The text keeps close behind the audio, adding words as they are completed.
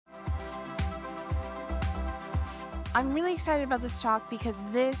I'm really excited about this talk because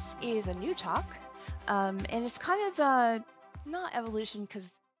this is a new talk, and it's kind of not evolution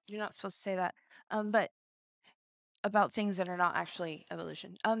because you're not supposed to say that, but about things that are not actually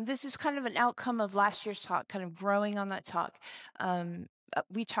evolution. This is kind of an outcome of last year's talk, kind of growing on that talk.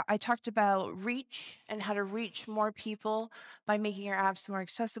 I talked about reach and how to reach more people by making your apps more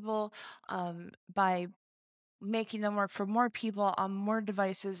accessible, by making them work for more people on more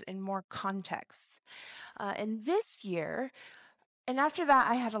devices in more contexts. And this year, and after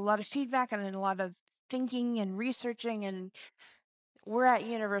that, I had a lot of feedback and a lot of thinking and researching, and we're at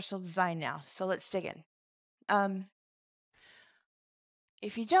Universal Design now. So let's dig in.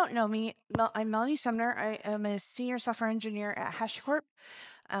 If you don't know me, I'm Melanie Sumner. I am a senior software engineer at HashiCorp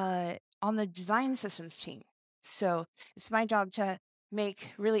on the design systems team. So it's my job to make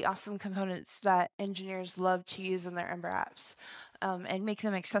really awesome components that engineers love to use in their Ember apps and make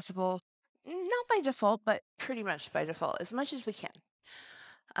them accessible, not by default, but pretty much by default, as much as we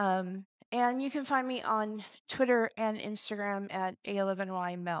can. And you can find me on Twitter and Instagram at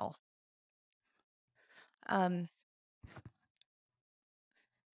A11YMel.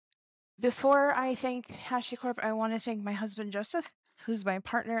 Before I thank HashiCorp, I want to thank my husband, Joseph, who's my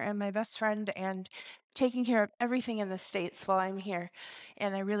partner and my best friend and taking care of everything in the States while I'm here.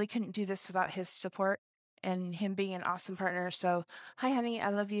 And I really couldn't do this without his support and him being an awesome partner. So, hi, honey, I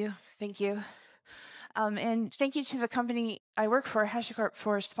love you. Thank you. And thank you to the company I work for, HashiCorp,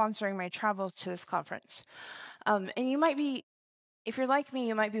 for sponsoring my travel to this conference. And you might be, if you're like me,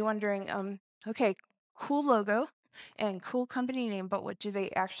 you might be wondering, okay, cool logo and cool company name, but what do they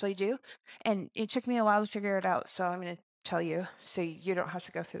actually do? And it took me a while to figure it out, so I'm going to tell you so you don't have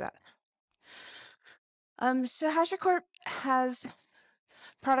to go through that. So HashiCorp has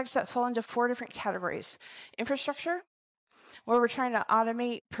products that fall into 4 different categories. Infrastructure, where we're trying to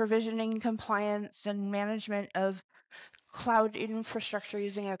automate provisioning, compliance, and management of cloud infrastructure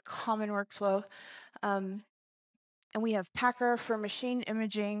using a common workflow. And we have Packer for machine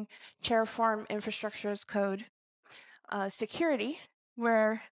imaging, Terraform infrastructure as code. Security,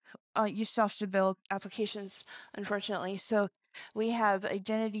 where you still have to build applications, unfortunately. So we have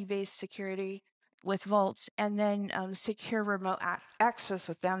identity-based security with Vault, and then secure remote access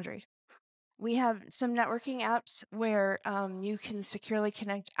with Boundary. We have some networking apps where you can securely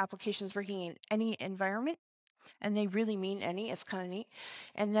connect applications working in any environment, and they really mean any. It's kind of neat.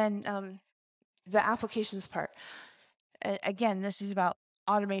 And then the applications part. Again, this is about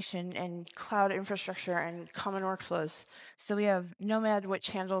automation and cloud infrastructure and common workflows. So we have Nomad,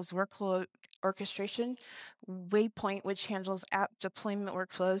 which handles workflow orchestration, Waypoint, which handles app deployment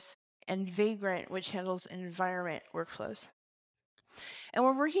workflows, and Vagrant, which handles environment workflows. And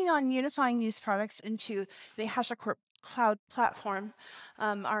we're working on unifying these products into the HashiCorp Cloud Platform.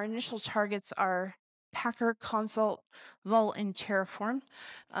 Our initial targets are Packer, Consult, Vault, and Terraform,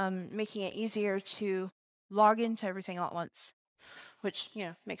 making it easier to log into everything all at once, which,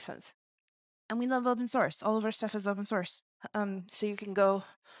 makes sense. And we love open source. All of our stuff is open source. So you can go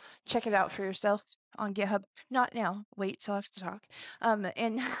check it out for yourself on GitHub. Not now. Wait till after the talk.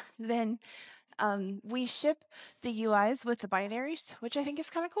 And then we ship the UIs with the binaries, which I think is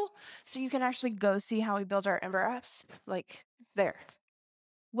kind of cool. So you can actually go see how we build our Ember apps, like there.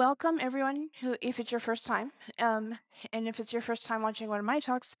 Welcome, everyone, who, if it's your first time, and if it's your first time watching one of my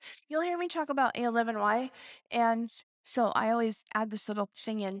talks, you'll hear me talk about A11Y, and so I always add this little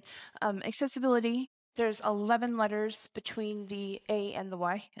thing in. Accessibility, there's 11 letters between the A and the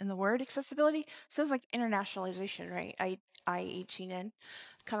Y in the word accessibility, so it's like internationalization, right? I-18N,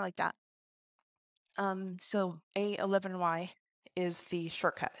 kind of like that. So A11Y is the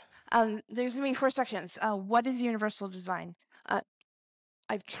shortcut. There's going to be 4 sections. What is universal design?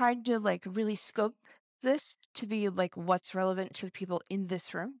 I've tried to really scope this to be what's relevant to the people in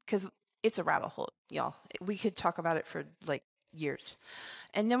this room, because it's a rabbit hole, y'all. We could talk about it for years.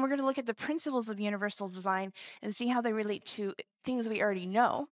 And then we're going to look at the principles of universal design and see how they relate to things we already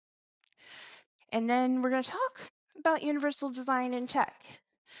know. And then we're going to talk about universal design in tech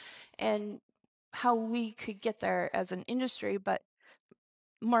and how we could get there as an industry, but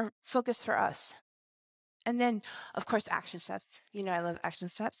more focused for us. And then, of course, action steps. I love action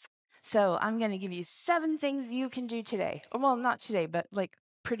steps. So I'm going to give you 7 things you can do today. Or, well, not today, but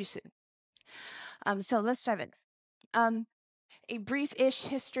pretty soon. So let's dive in. A brief-ish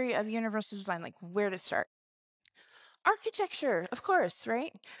history of universal design, where to start. Architecture, of course,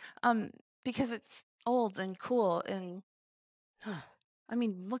 right? Because it's old and cool and...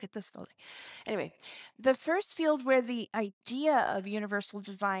 look at this building. Anyway, the first field where the idea of universal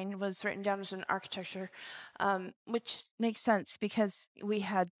design was written down as an architecture, which makes sense because we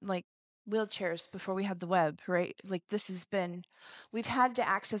had wheelchairs before we had the web, right? Like we've had to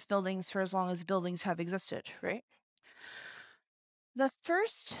access buildings for as long as buildings have existed, right? The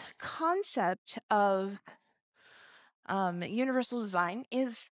first concept of universal design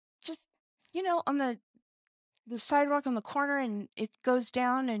is just, on the sidewalk on the corner, and it goes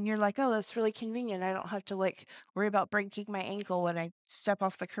down and you're like, oh, that's really convenient. I don't have to worry about breaking my ankle when I step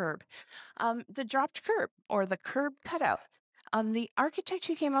off the curb. The dropped curb or the curb cutout. The architect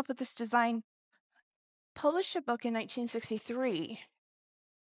who came up with this design published a book in 1963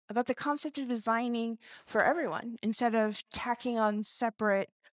 about the concept of designing for everyone instead of tacking on separate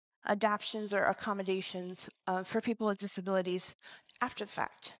adaptations or accommodations for people with disabilities after the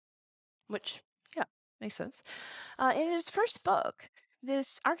fact, which, yeah, makes sense. In his first book,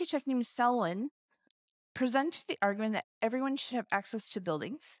 this architect named Selwyn presented the argument that everyone should have access to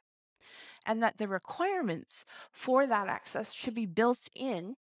buildings and that the requirements for that access should be built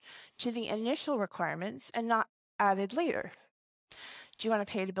in to the initial requirements and not added later. Do you want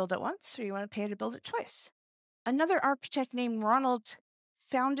to pay to build it once or you want to pay to build it twice? Another architect named Ronald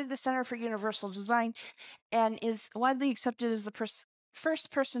founded the Center for Universal Design and is widely accepted as the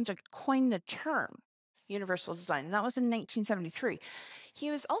first person to coin the term universal design, and that was in 1973.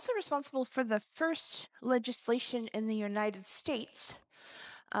 He was also responsible for the first legislation in the United States,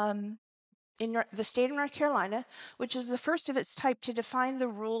 in the state of North Carolina, which is the first of its type to define the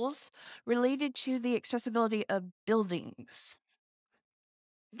rules related to the accessibility of buildings.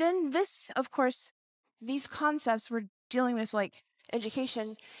 Then of course, these concepts were dealing with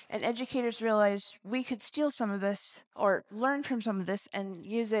education, and educators realized we could steal some of this or learn from some of this and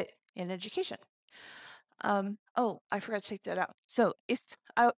use it in education. Oh, I forgot to take that out. So if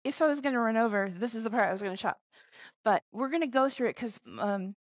I was going to run over, this is the part I was going to chop. But we're going to go through it because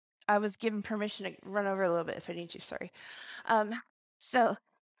I was given permission to run over a little bit if I need to. Sorry. So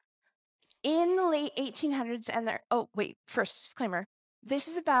in the late 1800s, first disclaimer. This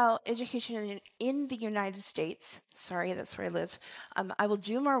is about education in the United States. Sorry, that's where I live. I will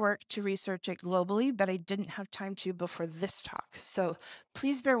do more work to research it globally, but I didn't have time to before this talk. So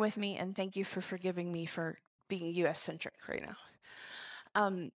please bear with me, and thank you for forgiving me for being US-centric right now.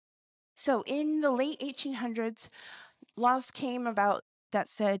 So in the late 1800s, laws came about that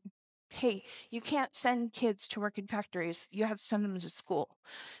said, hey, you can't send kids to work in factories. You have to send them to school.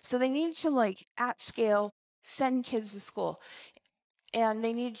 So they needed to, at scale, send kids to school. And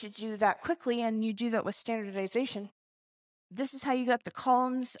they needed to do that quickly, and you do that with standardization. This is how you got the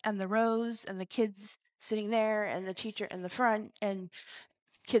columns and the rows and the kids sitting there and the teacher in the front and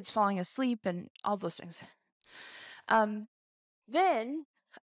kids falling asleep and all those things. Then,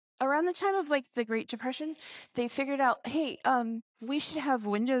 around the time of the Great Depression, they figured out, hey, we should have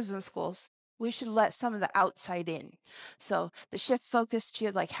windows in schools. We should let some of the outside in. So the shift focused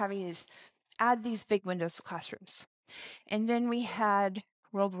to add these big windows to classrooms. And then we had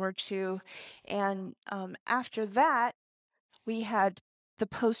World War II. And after that, we had the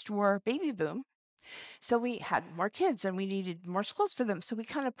post-war baby boom. So we had more kids and we needed more schools for them. So we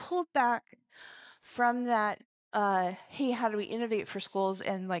kind of pulled back from that, hey, how do we innovate for schools?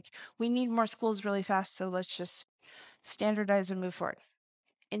 And we need more schools really fast. So let's just standardize and move forward.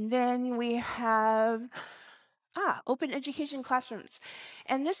 And then we have open education classrooms.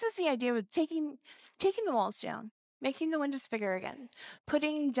 And this was the idea with taking the walls down, making the windows bigger again,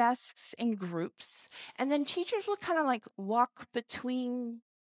 putting desks in groups, and then teachers would kind of walk between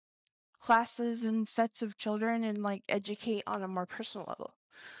classes and sets of children and educate on a more personal level.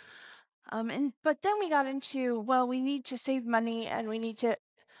 But then we got into, well, we need to save money and we need to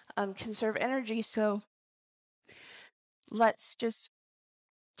conserve energy, so let's just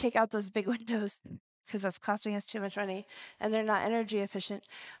take out those big windows because that's costing us too much money and they're not energy efficient.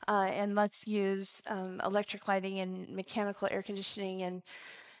 And let's use electric lighting and mechanical air conditioning and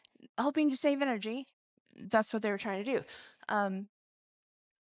hoping to save energy. That's what they were trying to do.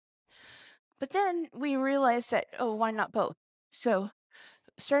 But then we realized that, oh, why not both? So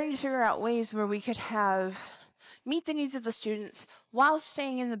starting to figure out ways where we could meet the needs of the students while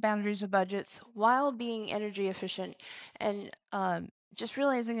staying in the boundaries of budgets, while being energy efficient, and just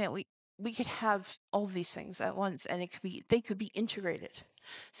realizing that we could have all these things at once, and they could be integrated.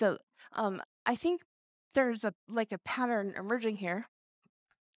 So I think there's a pattern emerging here,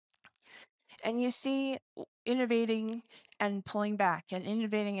 and you see innovating and pulling back, and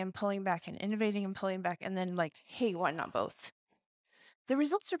innovating and pulling back, and innovating and pulling back, and then hey, why not both? The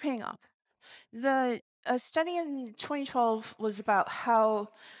results are paying off. A study in 2012 was about how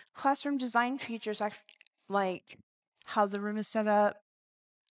classroom design features, like how the room is set up,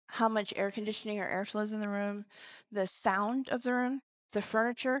 how much air conditioning or airflow is in the room, the sound of the room. the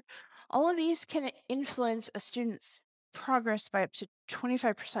furniture, all of these can influence a student's progress by up to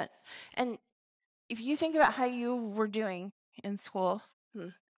 25%. And if you think about how you were doing in school,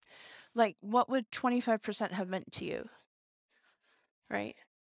 like what would 25% have meant to you, right?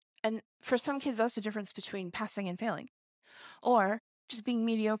 And for some kids, that's the difference between passing and failing, or just being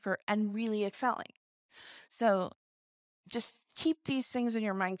mediocre and really excelling. So just keep these things in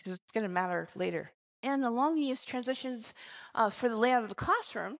your mind because it's going to matter later. And along these transitions for the layout of the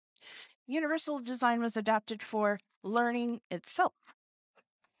classroom, universal design was adapted for learning itself.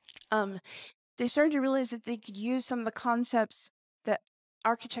 They started to realize that they could use some of the concepts that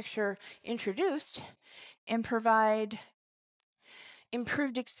architecture introduced and provide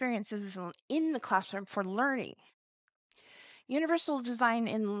improved experiences in the classroom for learning. Universal design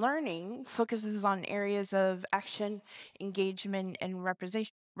in learning focuses on areas of action, engagement, and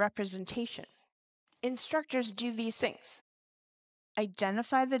representation. Instructors do these things: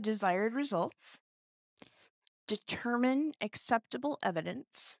 identify the desired results, determine acceptable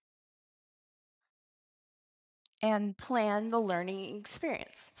evidence, and plan the learning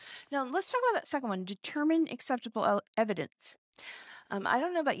experience. Now, let's talk about that second one, determine acceptable evidence. I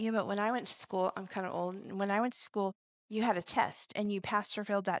don't know about you, but when I went to school, I'm kind of old. When I went to school, you had a test and you passed or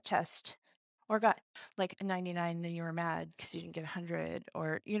failed that test, or got like a 99, then you were mad because you didn't get 100,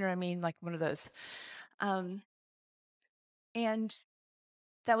 or you know what I mean? Like one of those. And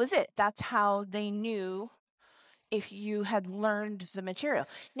that was it. That's how they knew if you had learned the material.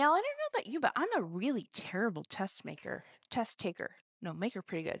 Now, I don't know about you, but I'm a really terrible test taker. No, maker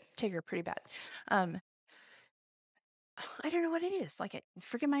pretty good, taker pretty bad. I don't know what it is. Like, I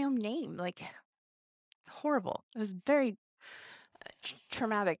forget my own name. Like, horrible. It was very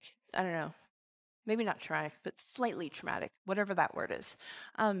traumatic. I don't know. Maybe not traumatic, but slightly traumatic, whatever that word is.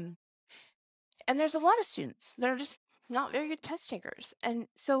 And there's a lot of students that are just not very good test takers. And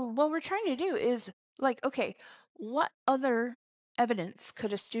so what we're trying to do is like, okay, what other evidence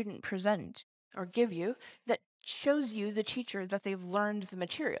could a student present or give you that shows you, the teacher, that they've learned the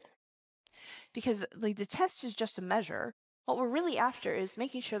material? Because like the test is just a measure. What we're really after is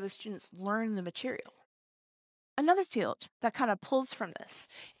making sure the students learn the material. Another field that kind of pulls from this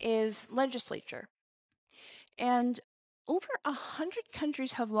is legislature. And over 100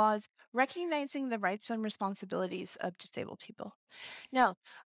 countries have laws recognizing the rights and responsibilities of disabled people. Now,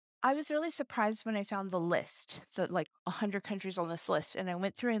 I was really surprised when I found the list, that like 100 countries on this list, and I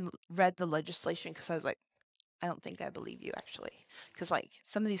went through and read the legislation because I was like, I don't think I believe you actually, because like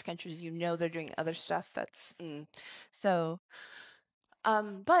some of these countries, you know, they're doing other stuff that's so.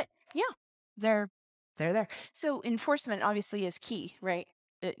 But yeah, they're there. So enforcement obviously is key, right?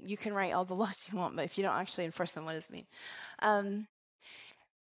 You can write all the laws you want, but if you don't actually enforce them, what does it mean?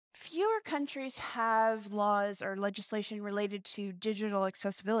 Fewer countries have laws or legislation related to digital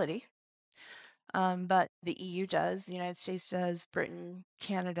accessibility, but the EU does, the United States does, Britain,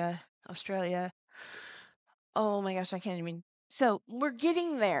 Canada, Australia. Oh my gosh, I can't even. So we're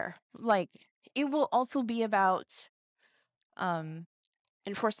getting there. Like, it will also be about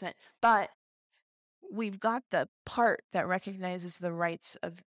enforcement, but we've got the part that recognizes the rights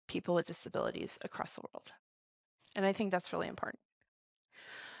of people with disabilities across the world. And I think that's really important.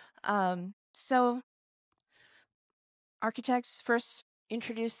 So architects first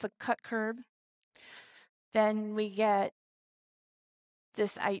introduce the cut curve. Then we get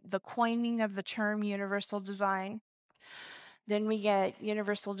this, the coining of the term universal design. Then we get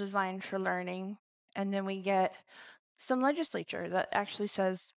universal design for learning. And then we get some legislature that actually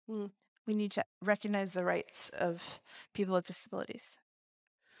says, we need to recognize the rights of people with disabilities.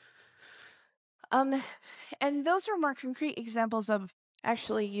 And those are more concrete examples of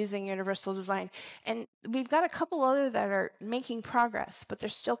actually using universal design. And we've got a couple other that are making progress, but they're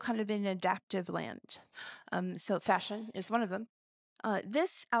still kind of in adaptive land. So fashion is one of them.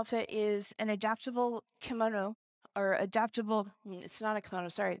 This outfit is an adaptable kimono, or adaptable, it's not a kimono,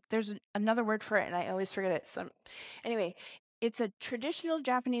 sorry. There's another word for it and I always forget it. So anyway, it's a traditional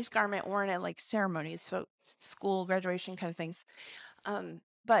Japanese garment worn at like ceremonies, so school, graduation kind of things.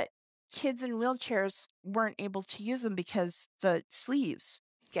 But kids in wheelchairs weren't able to use them because the sleeves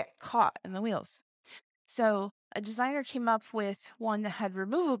get caught in the wheels. So a designer came up with one that had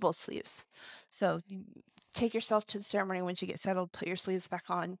removable sleeves. So you take yourself to the ceremony. Once you get settled, put your sleeves back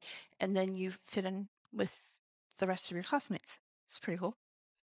on, and then you fit in with the rest of your classmates. It's pretty cool.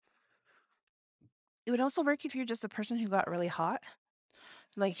 It would also work if you're just a person who got really hot.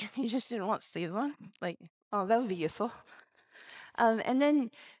 Like, you just didn't want sleeves on. Like, oh, that would be useful. And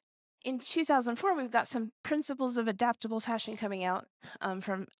then in 2004, we've got some principles of adaptable fashion coming out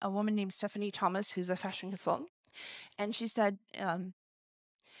from a woman named Stephanie Thomas, who's a fashion consultant. And she said,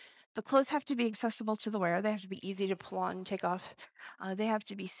 The clothes have to be accessible to the wearer. They have to be easy to pull on and take off. They have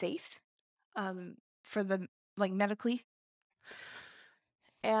to be safe for the medically,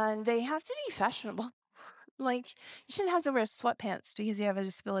 and they have to be fashionable. Like, you shouldn't have to wear sweatpants because you have a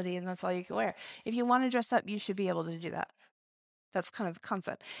disability and that's all you can wear. If you want to dress up, you should be able to do that. That's kind of the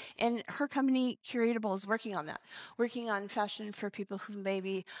concept. And her company, Curatable, is working on that, working on fashion for people who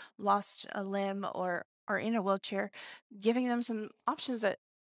maybe lost a limb or are in a wheelchair, giving them some options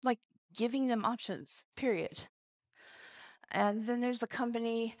giving them options, period. And then there's a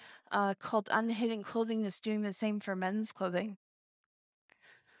company called Unhidden Clothing that's doing the same for men's clothing.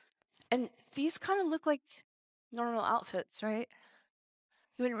 And these kind of look like normal outfits, right?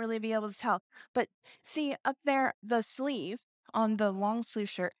 You wouldn't really be able to tell. But see up there, the sleeve on the long sleeve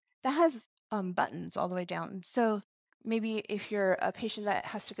shirt, that has buttons all the way down. So maybe if you're a patient that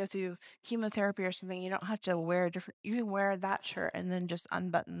has to go through chemotherapy or something, you don't have to wear you can wear that shirt and then just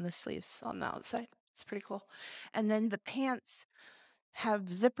unbutton the sleeves on the outside. It's pretty cool. And then the pants have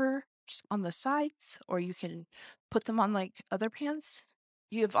zippers on the sides, or you can put them on like other pants.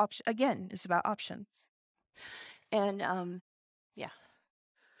 You have option again, it's about options. And yeah.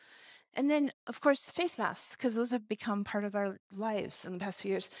 And then, of course, face masks, because those have become part of our lives in the past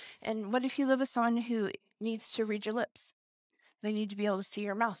few years. And what if you live with someone who needs to read your lips? They need to be able to see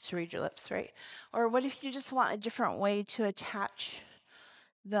your mouth to read your lips, right? Or what if you just want a different way to attach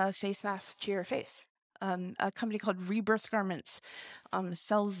the face mask to your face? A company called Rebirth Garments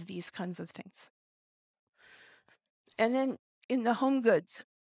sells these kinds of things. And then in the home goods,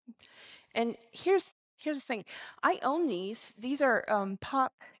 and here's the thing. I own these. These are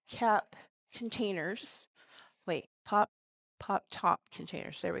pop cap containers. Wait, pop top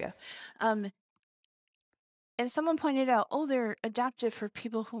containers. There we go. And someone pointed out, oh, they're adaptive for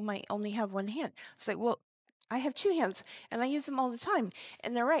people who might only have one hand. It's like, well, I have two hands and I use them all the time.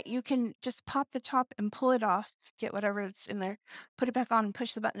 And they're right. You can just pop the top and pull it off, get whatever's in there, put it back on and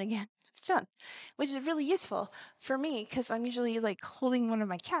push the button again. It's done, which is really useful for me because I'm usually like holding one of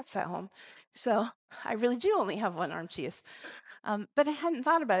my cats at home. So I really do only have one arm to use. But I hadn't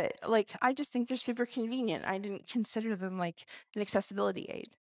thought about it. Like, I just think they're super convenient. I didn't consider them like an accessibility aid.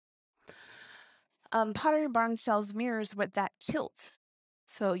 Pottery Barn sells mirrors with that tilt.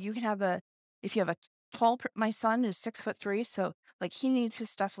 So you can have if you have a my son is 6'3", so like he needs his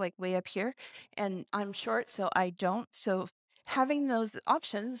stuff like way up here, and I'm short, so I don't. So having those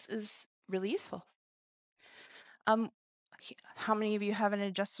options is really useful. How many of you have an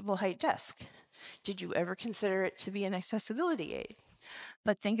adjustable height desk? Did you ever consider it to be an accessibility aid?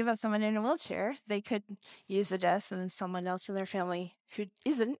 But think about someone in a wheelchair. They could use the desk, and then someone else in their family who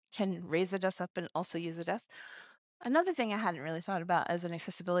isn't can raise the desk up and also use the desk. Another thing I hadn't really thought about as an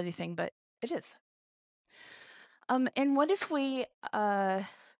accessibility thing, but it is. And what if we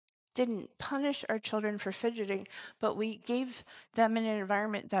didn't punish our children for fidgeting, but we gave them an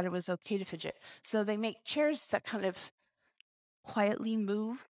environment that it was okay to fidget? So they make chairs that kind of quietly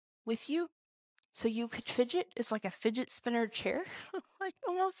move with you. So you could fidget. It's like a fidget spinner chair, like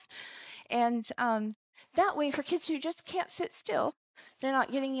almost. And that way, for kids who just can't sit still, they're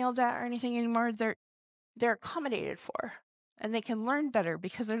not getting yelled at or anything anymore. They're accommodated for, and they can learn better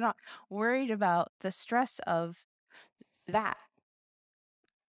because they're not worried about the stress of that.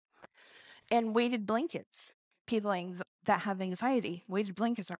 And weighted blankets. People that have anxiety, weighted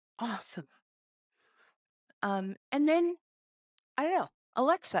blankets are awesome. And then, I don't know,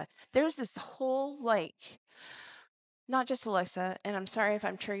 Alexa. There's this whole not just Alexa, and I'm sorry if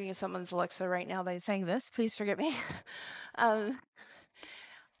I'm triggering someone's Alexa right now by saying this, please forgive me.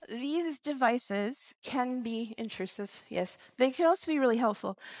 These devices can be intrusive, yes. They can also be really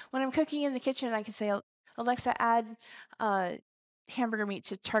helpful. When I'm cooking in the kitchen, I can say, Alexa, add hamburger meat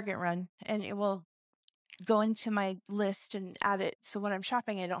to Target Run, and it will go into my list and add it. So when I'm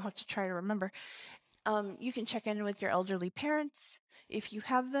shopping, I don't have to try to remember. You can check in with your elderly parents if you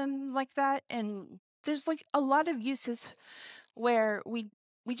have them like that. And there's like a lot of uses where we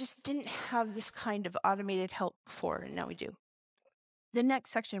just didn't have this kind of automated help before, and now we do. The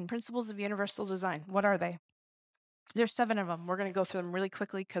next section, principles of universal design. What are they? There's 7 of them. We're going to go through them really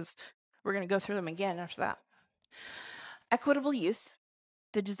quickly because we're going to go through them again after that. Equitable use.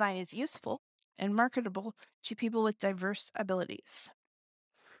 The design is useful and marketable to people with diverse abilities.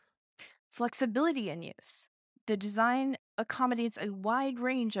 Flexibility in use. The design accommodates a wide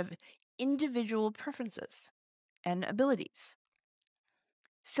range of individual preferences and abilities.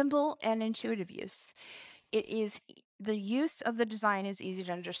 Simple and intuitive use. The use of the design is easy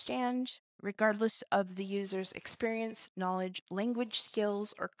to understand, regardless of the user's experience, knowledge, language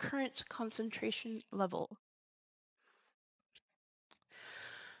skills, or current concentration level.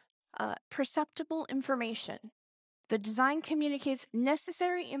 Perceptible information. The design communicates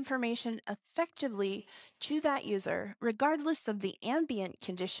necessary information effectively to that user, regardless of the ambient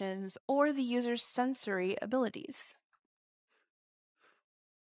conditions or the user's sensory abilities.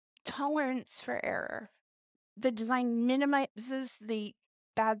 Tolerance for error. The design minimizes the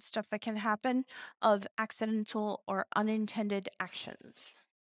bad stuff that can happen of accidental or unintended actions.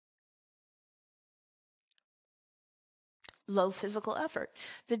 Low physical effort.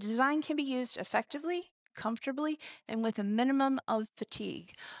 The design can be used effectively, comfortably, and with a minimum of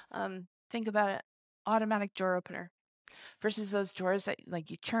fatigue. Think about an automatic door opener versus those doors that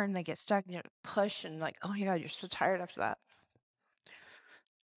like you turn, they get stuck, you push, and like, oh my God, you're so tired after that.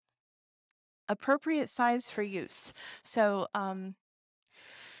 Appropriate size for use. So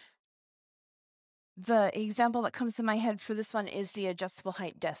the example that comes to my head for this one is the adjustable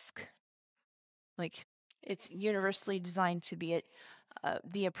height desk. Like it's universally designed to be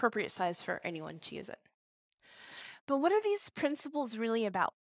the appropriate size for anyone to use it. But what are these principles really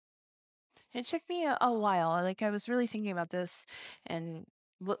about? It took me a while. Like I was really thinking about this and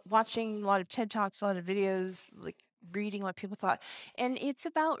watching a lot of TED Talks, a lot of videos, like reading what people thought. And it's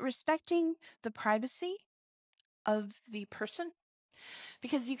about respecting the privacy of the person,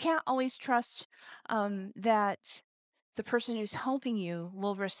 because you can't always trust that the person who's helping you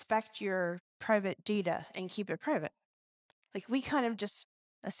will respect your private data and keep it private. Like we kind of just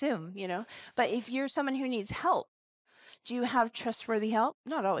assume, you know, but if you're someone who needs help, do you have trustworthy help?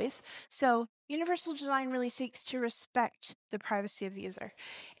 Not always. So universal design really seeks to respect the privacy of the user.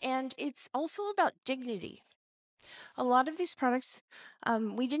 And it's also about dignity. A lot of these products,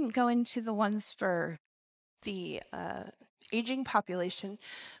 we didn't go into the ones for the aging population,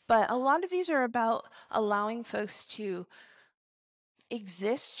 but a lot of these are about allowing folks to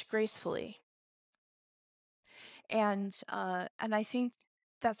exist gracefully. And I think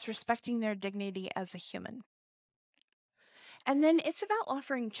that's respecting their dignity as a human. And then it's about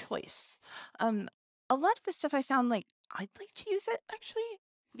offering choice. A lot of the stuff I found, like, I'd like to use it, actually,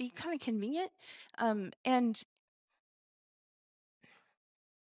 be kind of convenient. And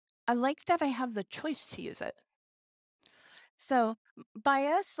I like that I have the choice to use it. So by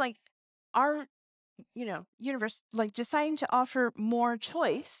us, like, our, universe, like, deciding to offer more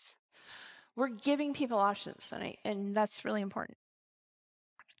choice, we're giving people options, and that's really important.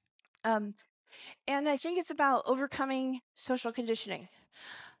 And I think it's about overcoming social conditioning.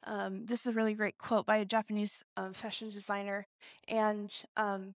 This is a really great quote by a Japanese fashion designer. And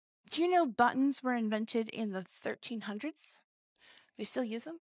do you know buttons were invented in the 1300s? We still use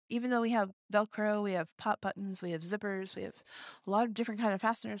them. Even though we have Velcro, we have pop buttons, we have zippers, we have a lot of different kind of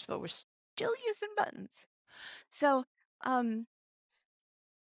fasteners, but we're still using buttons. So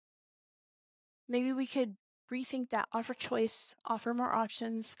maybe we could rethink that, offer choice, offer more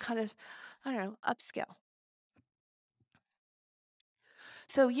options, kind of, I don't know, upscale.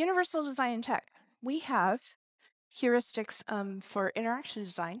 So universal design and tech, we have heuristics for interaction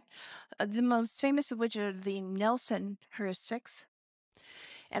design, the most famous of which are the Nelson heuristics.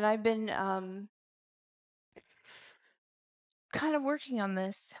 And I've been kind of working on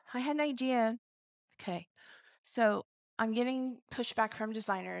this. I had an idea. Okay, so I'm getting pushback from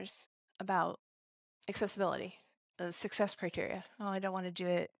designers about accessibility, success criteria. Oh, I don't want to do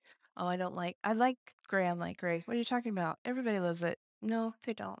it. Oh, I like gray. I'm like gray. What are you talking about? Everybody loves it. No,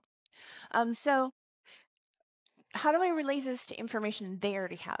 they don't. So how do I relay this to information they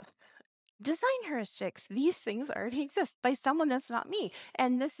already have? Design heuristics, these things already exist by someone that's not me.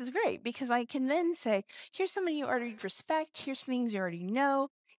 And this is great because I can then say, here's somebody you already respect, here's things you already know.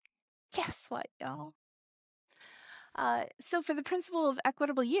 Guess what, y'all? So for the principle of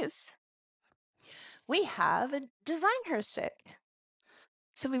equitable use, we have a design heuristic.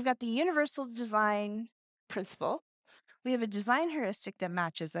 So we've got the universal design principle. We have a design heuristic that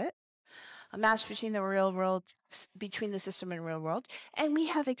matches it, a match between the real world, between the system and real world. And we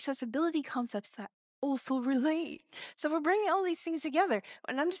have accessibility concepts that also relate. So we're bringing all these things together.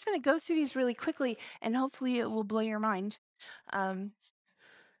 And I'm just going to go through these really quickly, and hopefully it will blow your mind.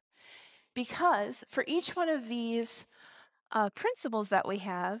 Because for each one of these principles that we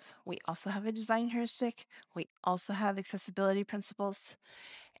also have a design heuristic. We also have accessibility principles.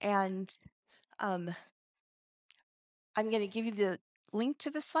 And I'm going to give you the link to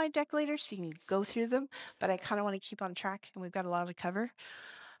the slide deck later so you can go through them, but I kind of want to keep on track and we've got a lot to cover.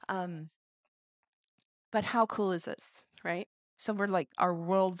 But how cool is this, right? So we're like, our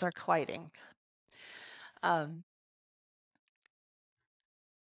worlds are colliding. And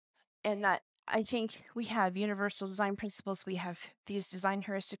that I think we have universal design principles, we have these design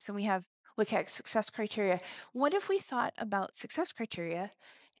heuristics, and we have WCAG success criteria. What if we thought about success criteria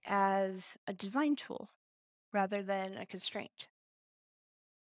as a design tool rather than a constraint.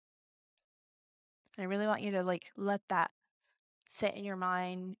 And I really want you to let that sit in your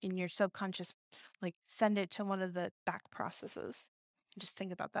mind, in your subconscious, send it to one of the back processes. Just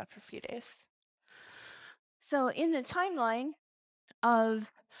think about that for a few days. So in the timeline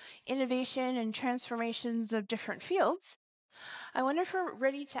of innovation and transformations of different fields, I wonder if we're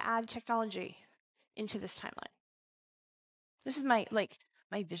ready to add technology into this timeline. This is my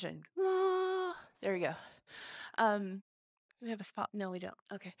vision. There we go. We have a spot? No, we don't.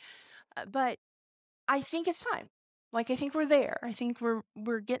 Okay. But I think it's time. I think we're there. I think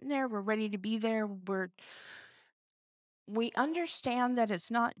we're getting there. We're ready to be there. We understand that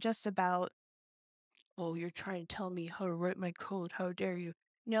it's not just about, oh, you're trying to tell me how to write my code. How dare you?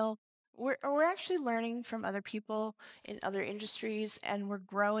 No, we're actually learning from other people in other industries, and we're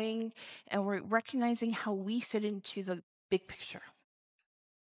growing, and we're recognizing how we fit into the big picture.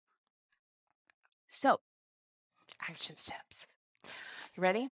 So, action steps. You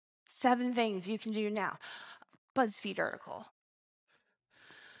ready? 7 things you can do now. BuzzFeed article.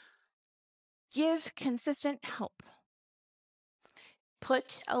 Give consistent help.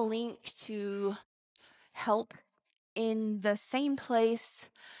 Put a link to help in the same place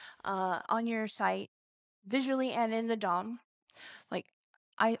on your site, visually and in the DOM.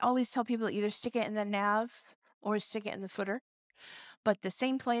 I always tell people either stick it in the nav or stick it in the footer, but the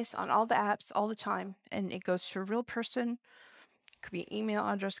same place on all the apps all the time, and it goes to a real person. It could be email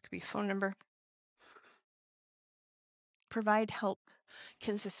address, could be phone number. Provide help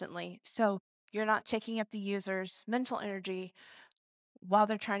consistently, so you're not taking up the user's mental energy while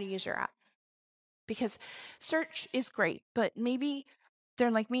they're trying to use your app. Because search is great, but maybe they're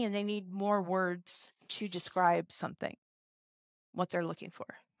like me and they need more words to describe something, what they're looking for,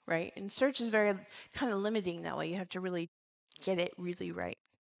 right? And search is very kind of limiting that way. You have to really get it really right.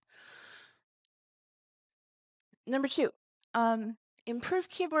 Number 2, improve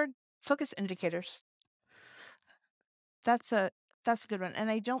keyboard focus indicators. That's a good one. And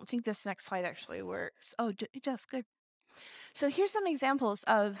I don't think this next slide actually works. Oh, it does. Good. So here's some examples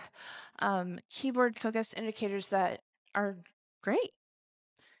of keyboard focus indicators that are great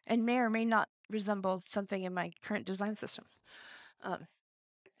and may or may not resemble something in my current design system.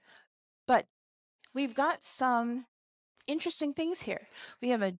 But we've got some interesting things here. We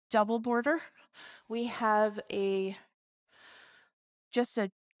have a double border. We have just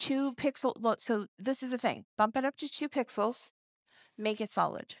a 2 pixel. So this is the thing. Bump it up to 2 pixels. Make it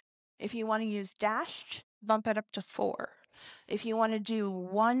solid. If you want to use dashed, bump it up to 4. If you want to do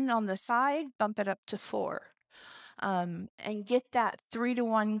 1 on the side, bump it up to 4. And get that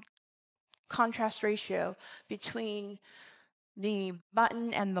 3-to-1 contrast ratio between the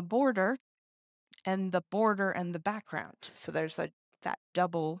button and the border and the background. So there's that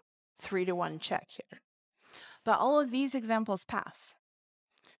double 3-to-1 check here. But all of these examples pass.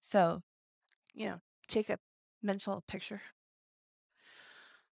 So, take a mental picture.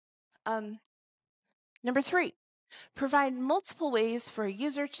 Number 3, provide multiple ways for a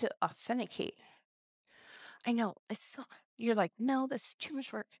user to authenticate. I know, you're like, Mel, that's too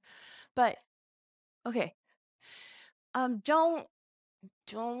much work. But, okay. Don't,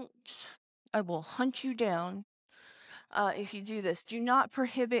 I will hunt you down if you do this. Do not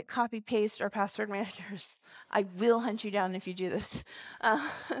prohibit copy paste or password managers. I will hunt you down if you do this.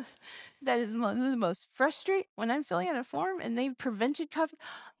 That is one of the most frustrating when I'm filling out a form and they've prevented copy.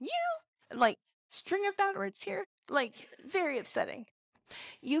 String of bad words here. Very upsetting.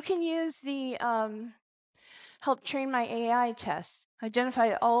 You can use the help train my AI tests,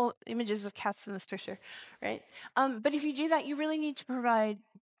 identify all images of cats in this picture, right? But if you do that, you really need to provide,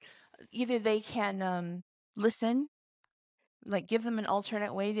 either they can listen, give them an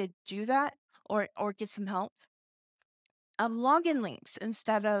alternate way to do that, or get some help. Login links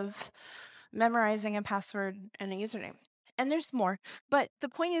instead of memorizing a password and a username. And there's more, but the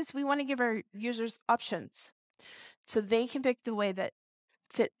point is we want to give our users options so they can pick the way that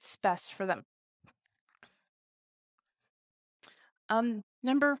fits best for them.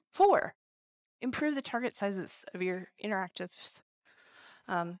 Number 4, improve the target sizes of your interactives.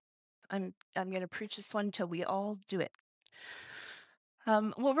 I'm going to preach this one until we all do it.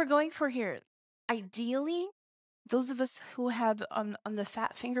 What we're going for here, ideally, those of us who have on the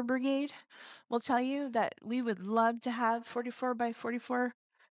Fat Finger Brigade will tell you that we would love to have 44 by 44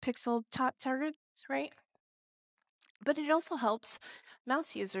 pixel top targets, right? But it also helps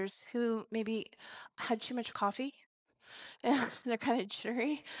mouse users who maybe had too much coffee and they're kind of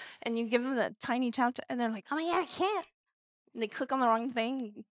jittery, and you give them that tiny tap and they're like, oh my God, I can't. And they click on the wrong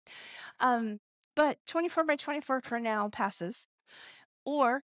thing. But 24 by 24 for now passes.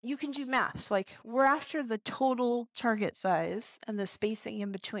 Or you can do math. Like, we're after the total target size and the spacing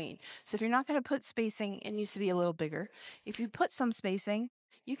in between. So if you're not going to put spacing, it needs to be a little bigger. If you put some spacing,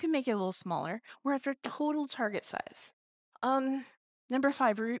 you can make it a little smaller. We're after total target size. Number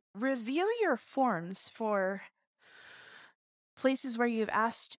 5, review your forms for places where you've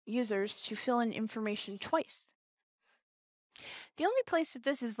asked users to fill in information twice. The only place that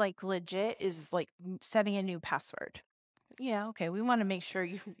this is like legit is like setting a new password. Yeah, okay, we want to make sure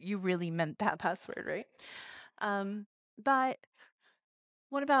you really meant that password, right? But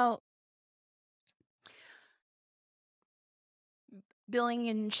what about billing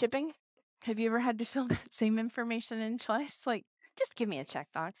and shipping? Have you ever had to fill that same information in twice? Like, just give me a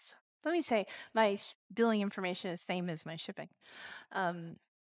checkbox. Let me say my billing information is the same as my shipping.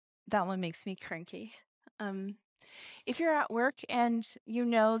 That one makes me cranky. If you're at work and you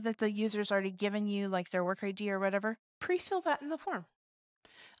know that the user's already given you like their work ID or whatever, pre-fill that in the form.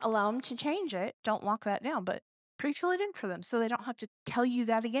 Allow them to change it. Don't lock that down, but pre-fill it in for them so they don't have to tell you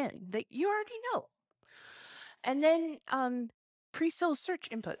that again, that you already know. And then pre-fill search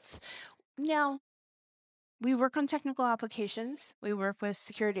inputs. Now, we work on technical applications. We work with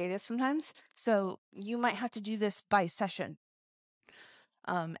secure data sometimes. So you might have to do this by session.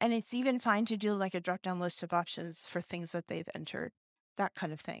 And it's even fine to do like a drop-down list of options for things that they've entered, that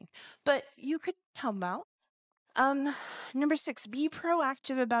kind of thing. But you could help them out. Number 6, be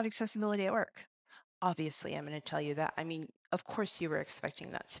proactive about accessibility at work. Obviously, I'm going to tell you that. I mean, of course you were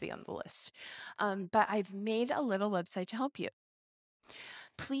expecting that to be on the list. But I've made a little website to help you.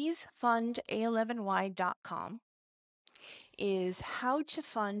 Please fund A11Y.com is how to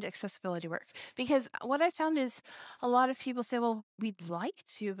fund accessibility work. Because what I found is a lot of people say, well, we'd like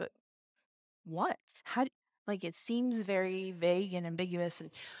to, but what? How? Like, it seems very vague and ambiguous.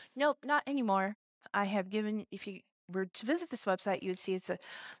 And nope, not anymore. I have given, if you were to visit this website, you would see it's a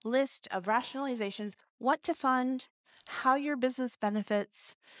list of rationalizations, what to fund, how your business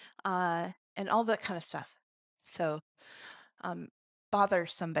benefits, and all that kind of stuff. So bother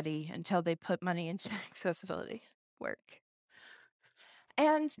somebody until they put money into accessibility work.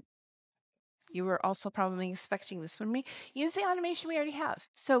 And you were also probably expecting this from me. Use the automation we already have.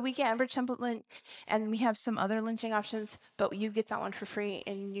 So we get Ember template lint, and we have some other linting options, but you get that one for free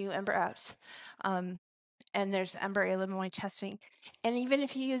in new Ember apps. And there's Ember A11Y testing. And even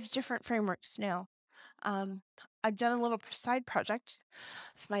if you use different frameworks now, I've done a little side project.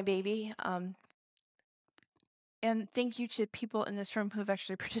 It's my baby. And thank you to people in this room who have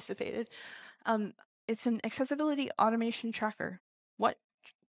actually participated. It's an accessibility automation tracker.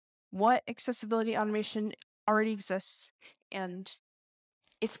 What accessibility automation already exists, and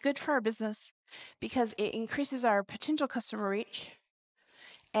it's good for our business because it increases our potential customer reach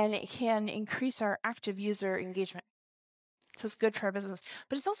and it can increase our active user engagement. So it's good for our business,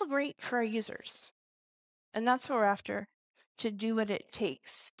 but it's also great for our users. And that's what we're after, to do what it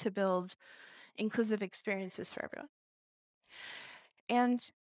takes to build inclusive experiences for everyone. And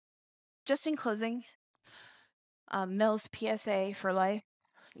just in closing, Mel's PSA for life: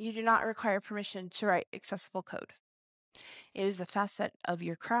 you do not require permission to write accessible code. It is a facet of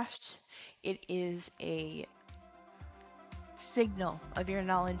your craft. It is a signal of your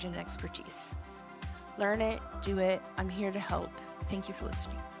knowledge and expertise. Learn it, do it. I'm here to help. Thank you for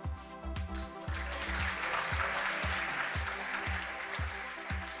listening.